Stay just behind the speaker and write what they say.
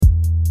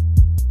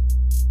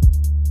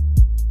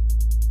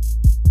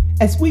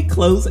As we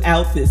close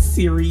out this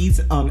series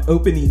on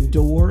opening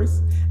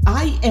doors,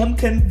 I am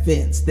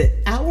convinced that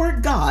our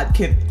God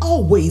can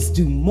always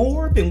do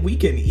more than we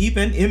can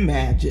even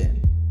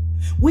imagine.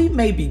 We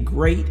may be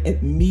great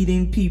at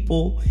meeting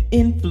people,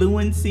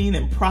 influencing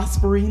and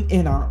prospering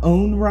in our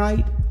own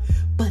right,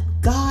 but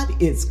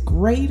God is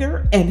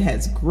greater and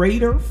has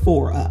greater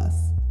for us.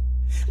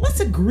 Let's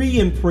agree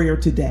in prayer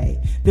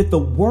today that the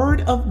Word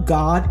of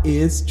God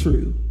is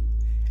true.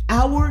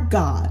 Our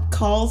God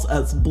calls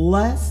us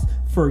blessed,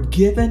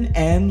 forgiven,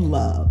 and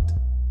loved.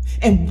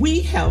 And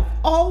we have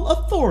all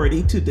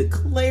authority to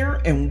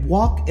declare and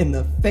walk in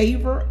the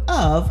favor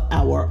of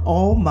our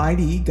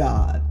Almighty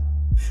God.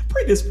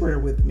 Pray this prayer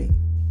with me.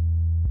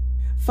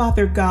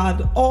 Father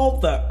God, all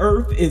the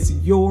earth is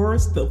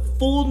yours, the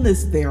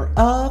fullness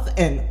thereof,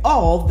 and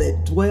all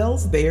that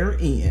dwells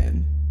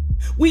therein.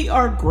 We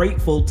are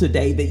grateful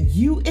today that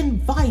you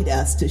invite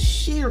us to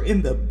share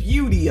in the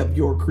beauty of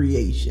your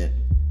creation.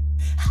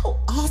 How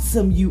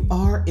awesome you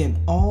are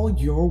in all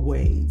your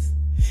ways.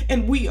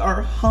 And we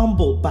are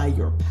humbled by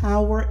your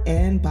power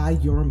and by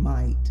your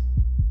might.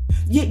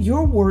 Yet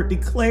your word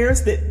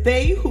declares that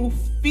they who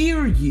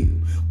fear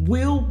you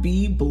will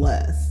be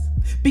blessed.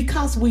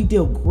 Because we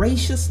deal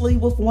graciously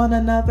with one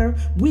another,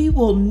 we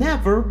will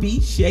never be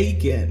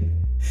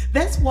shaken.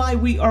 That's why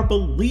we are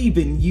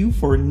believing you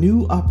for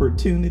new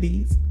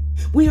opportunities.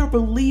 We are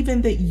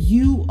believing that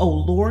you, O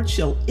Lord,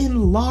 shall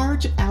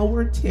enlarge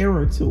our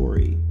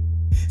territory.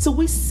 So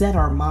we set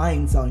our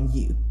minds on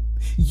you,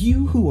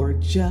 you who are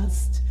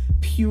just,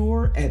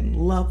 pure, and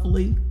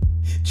lovely,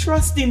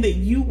 trusting that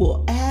you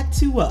will add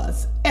to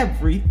us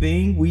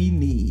everything we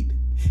need.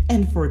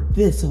 And for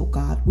this, oh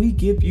God, we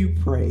give you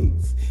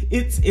praise.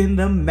 It's in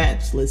the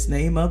matchless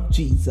name of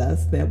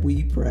Jesus that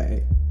we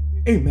pray.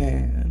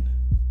 Amen.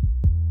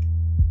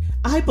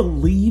 I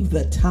believe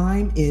the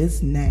time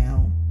is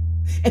now.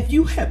 If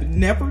you have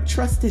never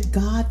trusted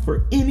God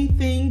for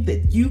anything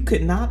that you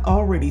could not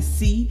already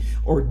see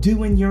or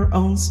do in your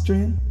own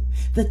strength,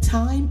 the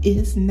time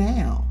is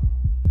now.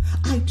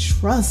 I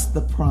trust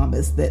the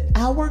promise that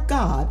our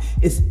God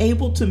is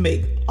able to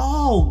make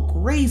all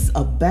grace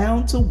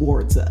abound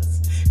towards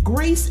us,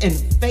 grace and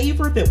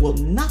favor that will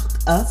knock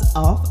us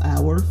off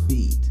our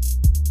feet.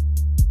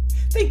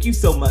 Thank you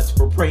so much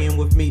for praying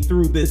with me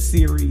through this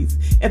series.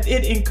 If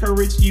it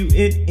encouraged you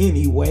in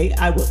any way,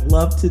 I would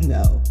love to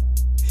know.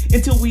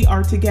 Until we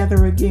are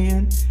together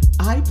again,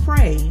 I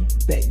pray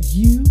that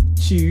you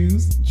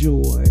choose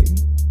joy.